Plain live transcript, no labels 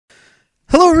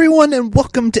Hello everyone and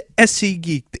welcome to SE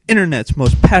Geek, the internet's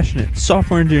most passionate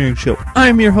software engineering show.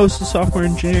 I'm your host of Software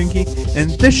Engineering Geek,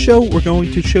 and in this show we're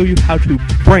going to show you how to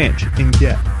branch in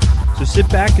Get. So sit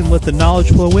back and let the knowledge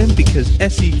flow in because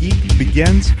SE Geek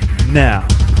begins now.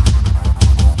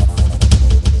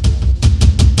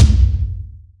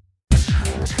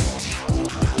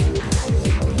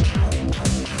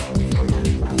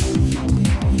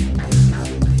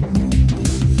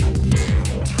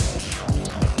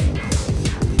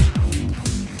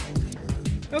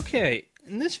 Okay,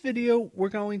 in this video we're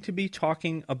going to be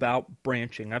talking about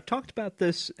branching. I've talked about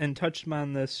this and touched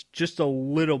on this just a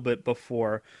little bit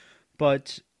before,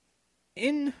 but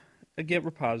in a Git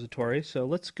repository, so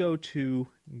let's go to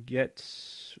Git,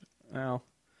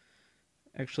 let's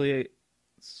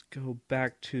go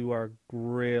back to our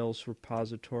Grails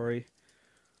repository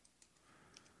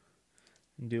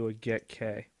and do a Git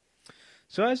K.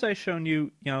 So as I've shown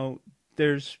you,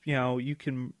 there's, you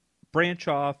can branch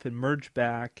off and merge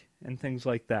back and things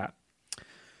like that.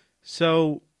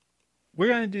 So we're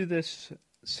going to do this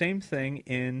same thing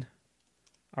in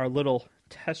our little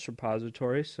test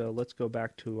repository. So let's go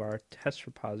back to our test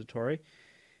repository.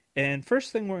 And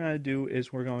first thing we're going to do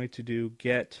is we're going to do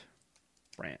get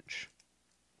branch.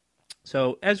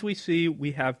 So as we see,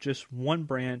 we have just one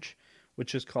branch,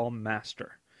 which is called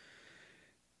master.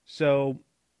 So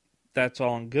that's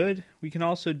all good. We can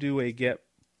also do a get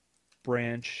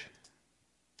branch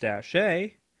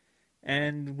 -a,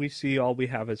 and we see all we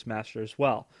have is master as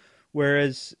well.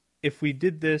 Whereas if we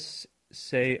did this,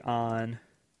 say, on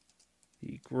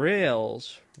the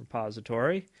Grails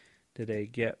repository, did a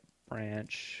get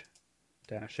branch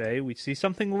 -a, we see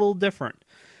something a little different.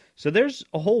 So there's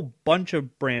a whole bunch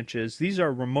of branches. These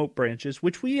are remote branches,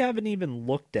 which we haven't even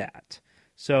looked at.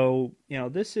 So,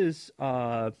 this is,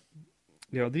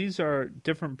 these are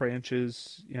different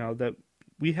branches, that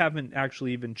we haven't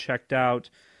actually even checked out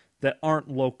that aren't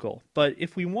local. But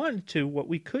if we wanted to, what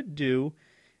we could do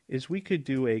is we could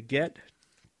do a get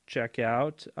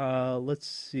checkout. Let's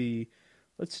see.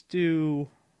 Let's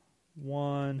do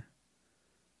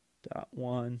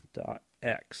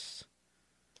 1.1.x.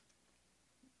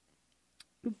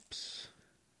 Oops.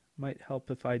 Might help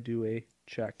if I do a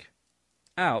check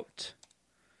out.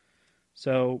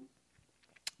 So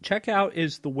checkout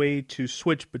is the way to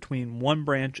switch between one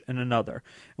branch and another.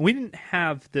 And we didn't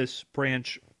have this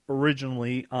branch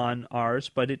originally on ours,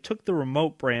 but it took the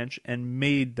remote branch and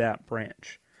made that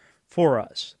branch for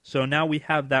us. So now we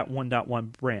have that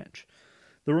 1.1 branch.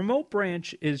 The remote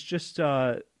branch is just,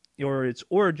 or its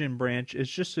origin branch is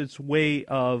just its way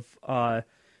of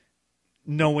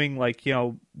knowing,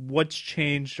 what's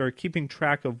changed or keeping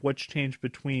track of what's changed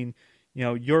between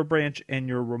your branch and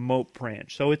your remote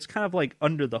branch. So it's kind of like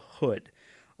under the hood.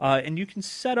 And you can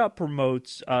set up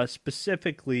remotes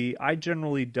specifically. I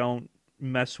generally don't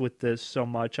mess with this so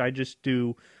much. I just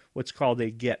do what's called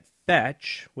a get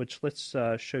fetch, which let's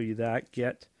show you that.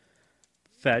 Get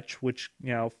fetch, which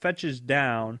fetches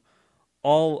down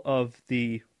all of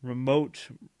the remote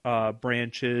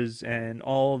branches and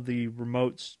all of the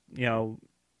remotes,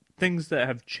 things that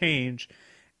have changed,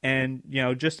 and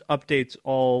just updates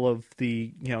all of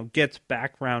the get's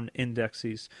background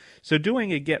indexes. So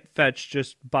doing a get fetch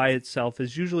just by itself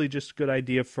is usually just a good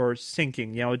idea for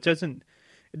syncing.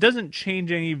 It doesn't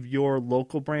change any of your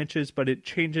local branches, but it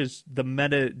changes the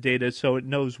metadata, so it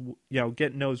knows,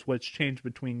 Get knows what's changed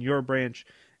between your branch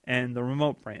and the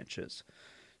remote branches.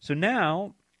 So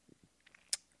now,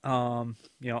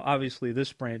 obviously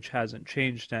this branch hasn't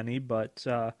changed any, but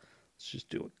let's just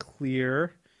do a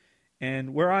clear.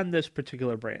 And we're on this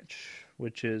particular branch,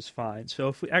 which is fine. So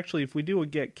if we do a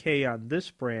get K on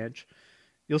this branch,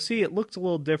 you'll see it looks a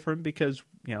little different because,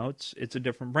 it's a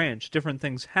different branch. Different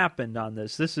things happened on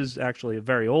this. This is actually a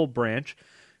very old branch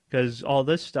because all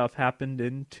this stuff happened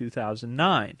in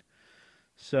 2009.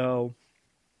 So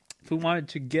if we wanted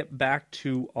to get back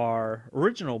to our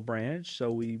original branch,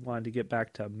 so we wanted to get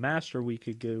back to master, we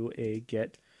could do a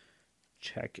get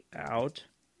checkout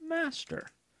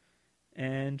master.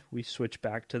 And we switch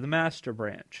back to the master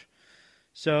branch.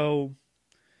 So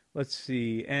let's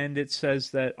see, and it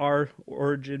says that our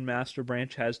origin master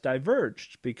branch has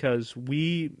diverged because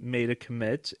we made a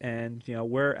commit, and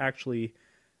we're actually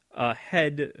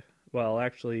ahead. Well,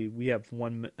 actually, we have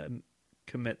one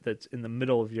commit that's in the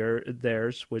middle of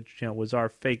theirs, which was our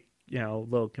fake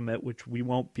little commit, which we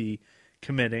won't be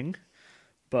committing.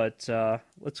 But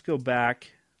let's go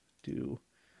back to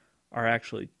our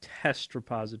actually test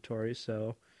repository.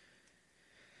 So,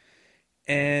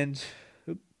 and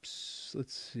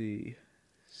let's see,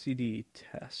 cd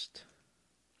test.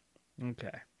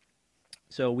 Okay,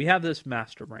 so we have this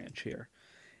master branch here,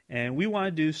 and we want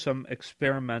to do some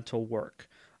experimental work.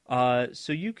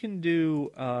 So you can do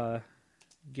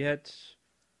get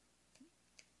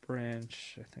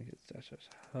branch, I think it's dash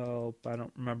help. I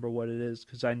don't remember what it is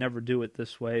because I never do it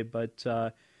this way, but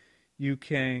you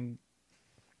can,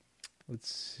 let's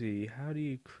see, how do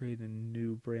you create a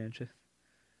new branch? I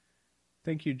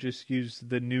think you just use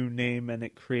the new name and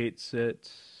it creates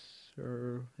it,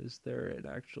 or is there an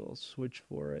actual switch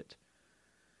for it?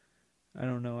 I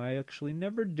don't know. I actually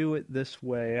never do it this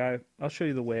way. I'll show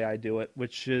you the way I do it,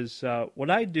 which is what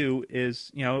I do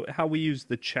is, how we use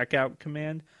the checkout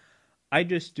command. I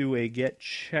just do a get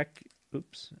checkout,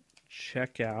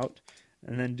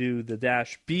 and then do the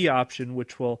 -b option,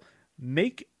 which will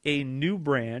make a new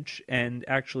branch and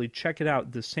actually check it out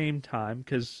at the same time,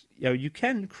 because you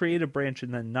can create a branch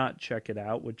and then not check it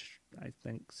out, which I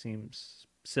think seems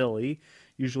silly.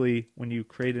 Usually when you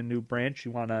create a new branch,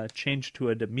 you want to change to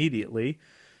it immediately.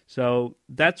 So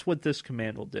that's what this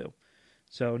command will do.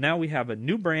 So now we have a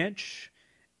new branch,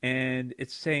 and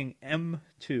it's saying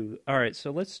M2. All right,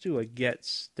 so let's do a get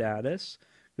status,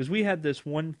 because we had this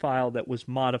one file that was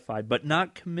modified but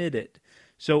not committed.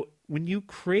 So when you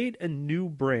create a new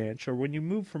branch, or when you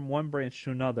move from one branch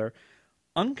to another,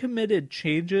 uncommitted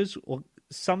changes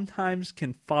sometimes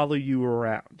can follow you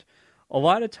around. A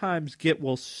lot of times Git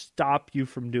will stop you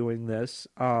from doing this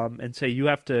and say you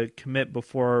have to commit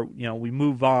before we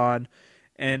move on.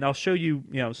 And I'll show you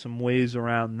some ways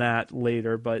around that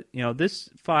later. But this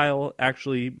file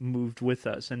actually moved with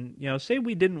us. And say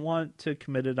we didn't want to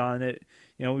commit it on it.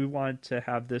 We wanted to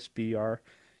have this be our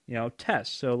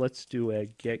test. So let's do a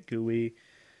get GUI.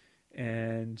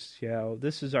 And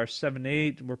this is our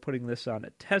 7.8. We're putting this on a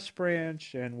test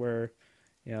branch, and we're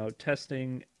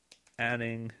testing,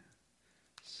 adding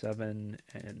 7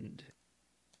 and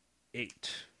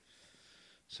 8.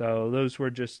 So those were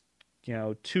just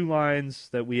 2 lines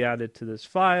that we added to this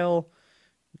file.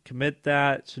 Commit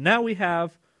that. So now we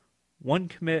have one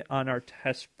commit on our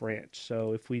test branch.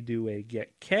 So if we do a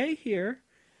get k here,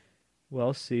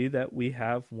 we'll see that we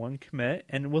have one commit,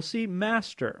 and we'll see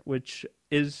master, which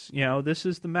is this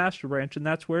is the master branch, and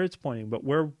that's where it's pointing, but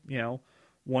we're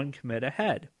one commit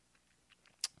ahead.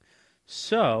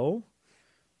 So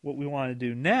what we want to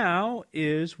do now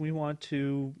is we want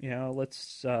to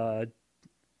let's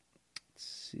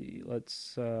see,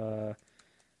 let's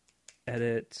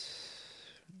edit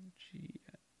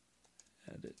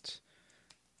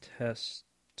test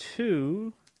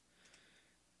 2,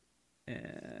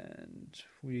 and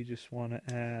we just want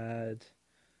to add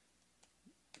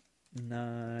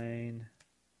 9,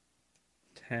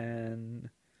 10,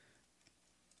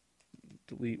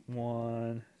 delete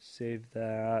 1, save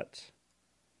that,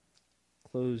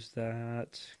 close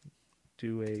that,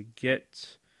 do a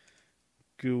get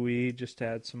GUI, just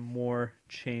add some more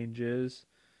changes,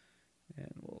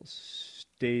 and we'll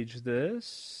stage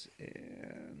this,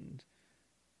 and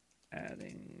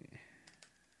adding,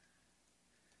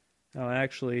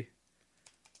 actually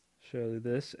show you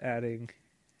this, adding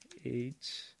 8,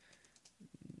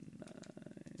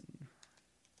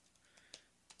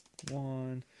 9,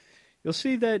 1. You'll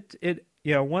see that it,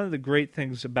 one of the great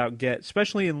things about Git,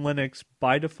 especially in Linux,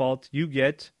 by default, you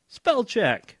get spell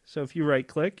check. So if you right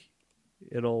click,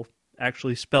 it'll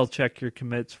actually spell check your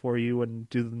commits for you and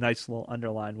do the nice little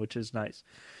underline, which is nice.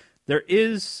 There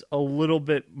is a little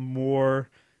bit more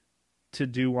to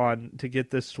do to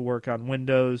get this to work on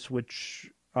Windows,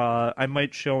 which I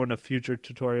might show in a future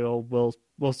tutorial.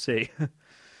 We'll see.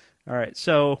 All right,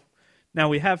 so now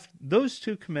we have those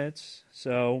 2 commits.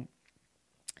 So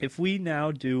if we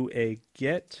now do a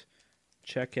get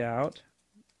checkout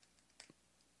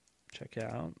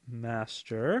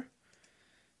master,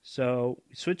 so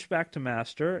switch back to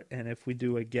master, and if we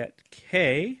do a get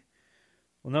k,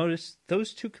 we'll notice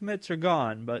those 2 commits are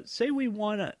gone. But say we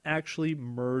want to actually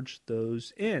merge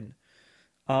those in.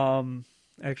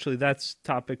 Actually, that's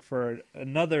topic for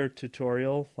another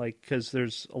tutorial, because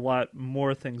there's a lot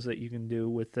more things that you can do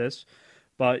with this.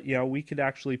 But we could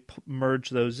actually merge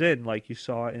those in, like you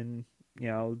saw in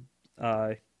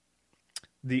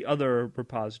the other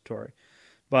repository.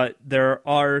 But there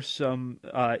are some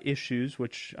issues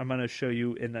which I'm going to show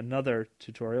you in another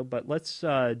tutorial. But let's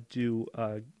do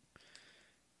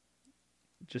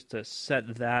just to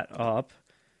set that up.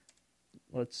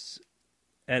 Let's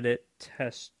edit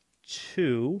test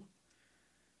 2,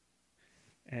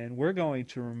 and we're going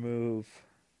to remove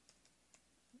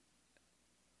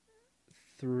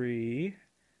 3.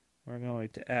 We're going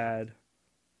to add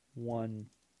 1,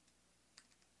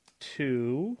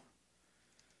 2.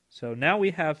 So now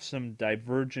we have some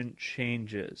divergent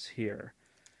changes here.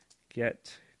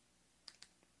 Get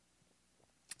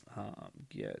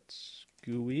Get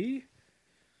GUI.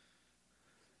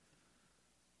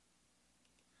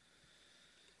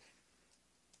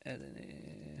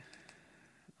 Editing.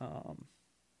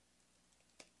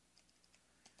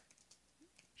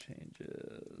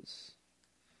 Changes.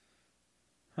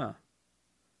 Huh.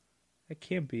 That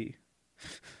can't be.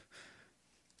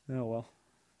 Oh well.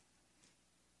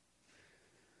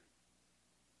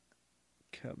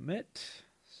 Commit.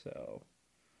 So.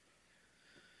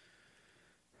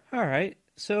 Alright.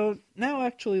 So now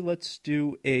actually let's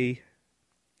do a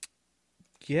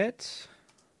get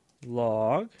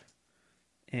log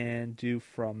and do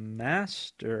from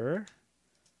master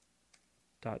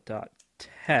dot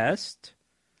test.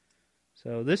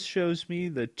 So this shows me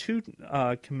the two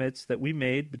commits that we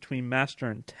made between master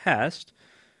and test.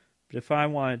 But if I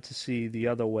wanted to see the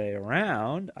other way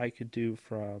around, I could do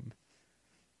from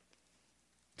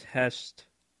test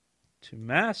to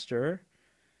master,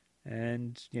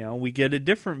 and we get a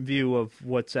different view of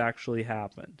what's actually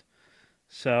happened.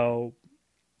 So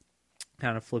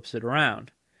kind of flips it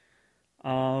around.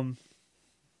 So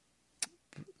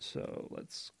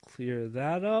let's clear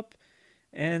that up.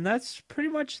 And that's pretty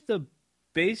much the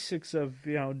basics of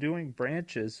doing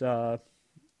branches. Let's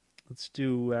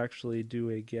actually do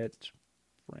a get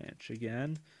branch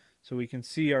again, so we can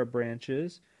see our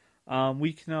branches.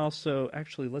 We can also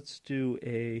actually let's do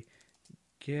a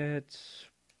get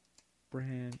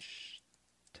branch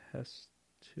test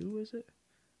 2. Is it?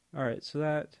 All right. So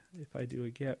that if I do a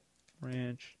get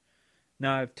branch,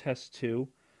 now I have test 2.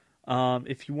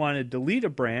 If you want to delete a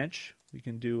branch, we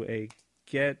can do a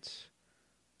get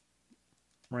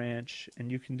branch,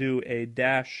 and you can do a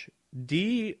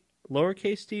 -d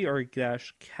lowercase d or a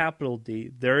capital D.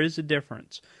 There is a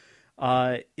difference.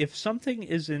 If something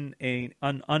is in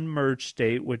an unmerged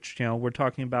state, which we're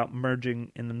talking about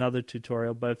merging in another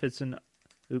tutorial, but if it's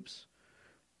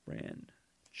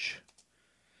branch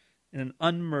in an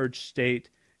unmerged state,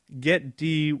 get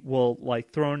D will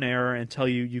throw an error and tell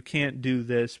you can't do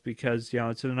this because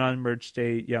it's in an unmerged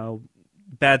state.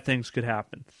 Bad things could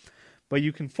happen, but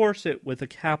you can force it with a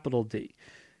capital D.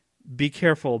 Be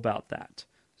careful about that.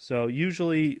 So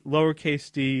usually lowercase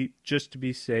d just to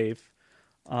be safe,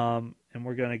 and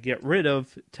we're going to get rid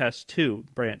of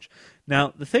test2 branch.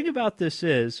 Now the thing about this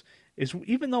is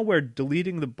even though we're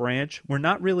deleting the branch, we're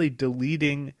not really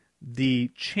deleting the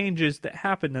changes that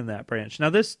happened in that branch. Now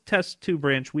this test2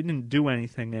 branch we didn't do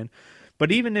anything in,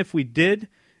 but even if we did,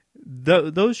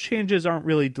 those changes aren't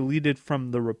really deleted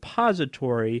from the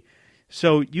repository.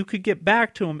 So you could get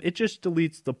back to them. It just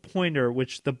deletes the pointer,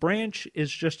 which the branch is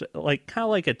just kind of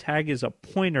like a tag is a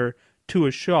pointer to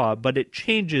a SHA, but it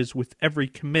changes with every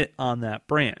commit on that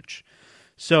branch.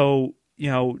 So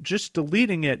just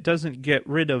deleting it doesn't get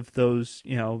rid of those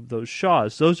those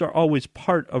SHAs. Those are always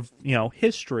part of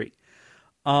history.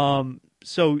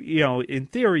 So in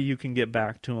theory you can get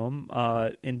back to them.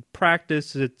 In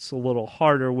practice, it's a little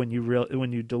harder when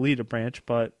you delete a branch,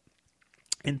 but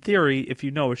in theory, if you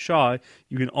know a SHA,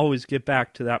 you can always get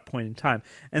back to that point in time.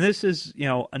 And this is,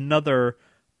 another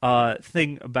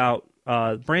thing about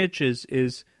branches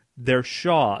is they're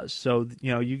SHAs. So,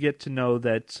 you get to know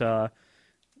that,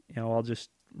 I'll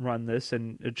just run this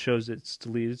and it shows it's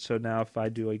deleted. So now if I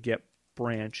do a get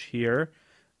branch here,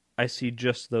 I see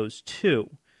just those two.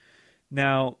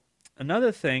 Now,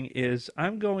 another thing is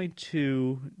I'm going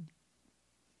to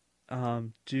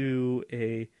do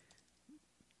a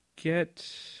get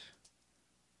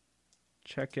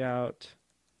checkout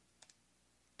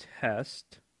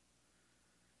test.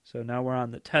 So now we're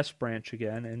on the test branch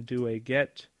again, and do a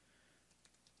get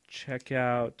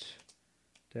checkout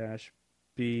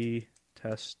 -b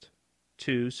test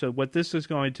 2. So what this is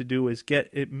going to do is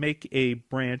make a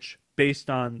branch based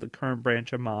on the current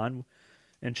branch I'm on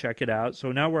and check it out.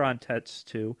 So now we're on test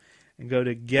 2 and go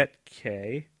to get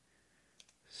k.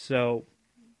 So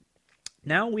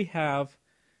now we have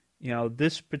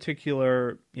this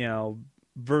particular,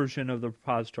 version of the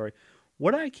repository.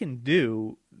 What I can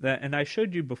do, and I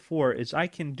showed you before, is I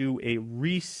can do a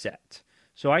reset.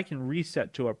 So I can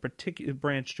reset to a particular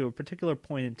branch to a particular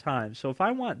point in time. So if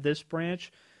I want this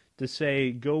branch to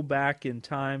say go back in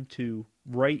time to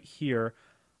right here,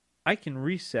 I can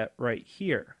reset right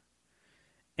here.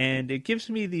 And it gives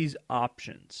me these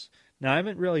options. Now I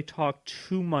haven't really talked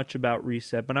too much about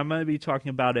reset, but I'm going to be talking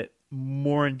about it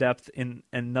more in depth in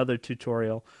another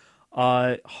tutorial.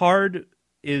 Hard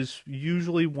is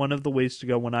usually one of the ways to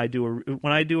go when I do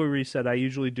a reset. I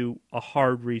usually do a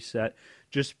hard reset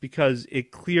just because it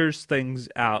clears things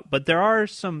out. But there are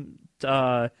some,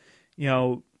 there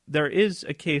is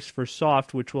a case for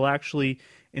soft which will actually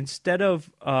instead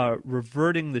of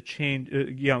reverting the change,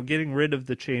 getting rid of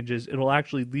the changes, it'll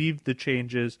actually leave the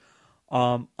changes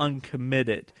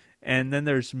uncommitted. And then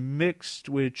there's mixed,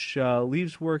 which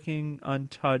leaves working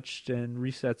untouched and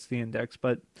resets the index.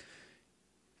 But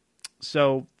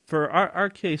so for our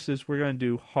cases, we're going to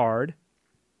do hard.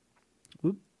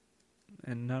 Oop.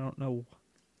 And I don't know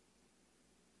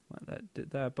why that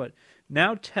did that. But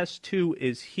now test2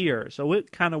 is here. So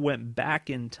it kind of went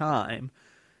back in time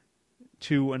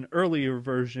to an earlier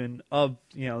version of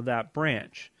that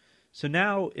branch. So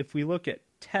now if we look at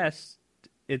test,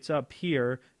 it's up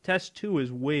here. Test2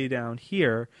 is way down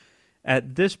here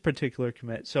at this particular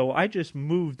commit. So I just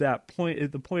moved the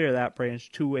pointer of that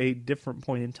branch to a different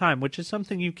point in time, which is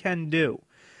something you can do.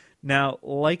 Now,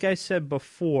 like I said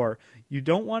before, you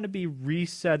don't want to be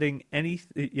resetting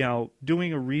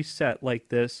doing a reset like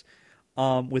this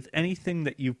with anything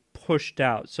that you've pushed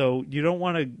out. So you don't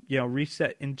want to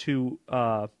reset into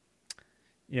a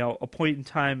point in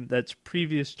time that's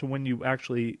previous to when you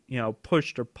actually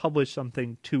pushed or published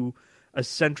something to a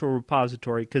central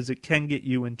repository, because it can get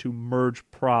you into merge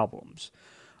problems.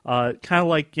 Kind of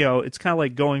like it's kind of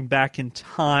like going back in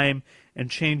time and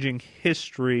changing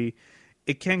history.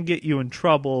 It can get you in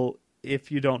trouble if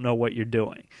you don't know what you're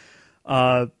doing.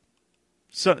 So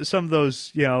some of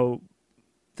those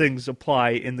things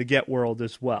apply in the Get world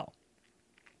as well.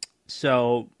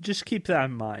 So just keep that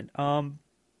in mind.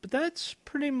 But that's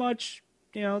pretty much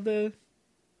the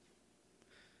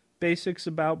basics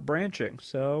about branching.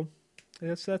 So I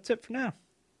guess that's it for now.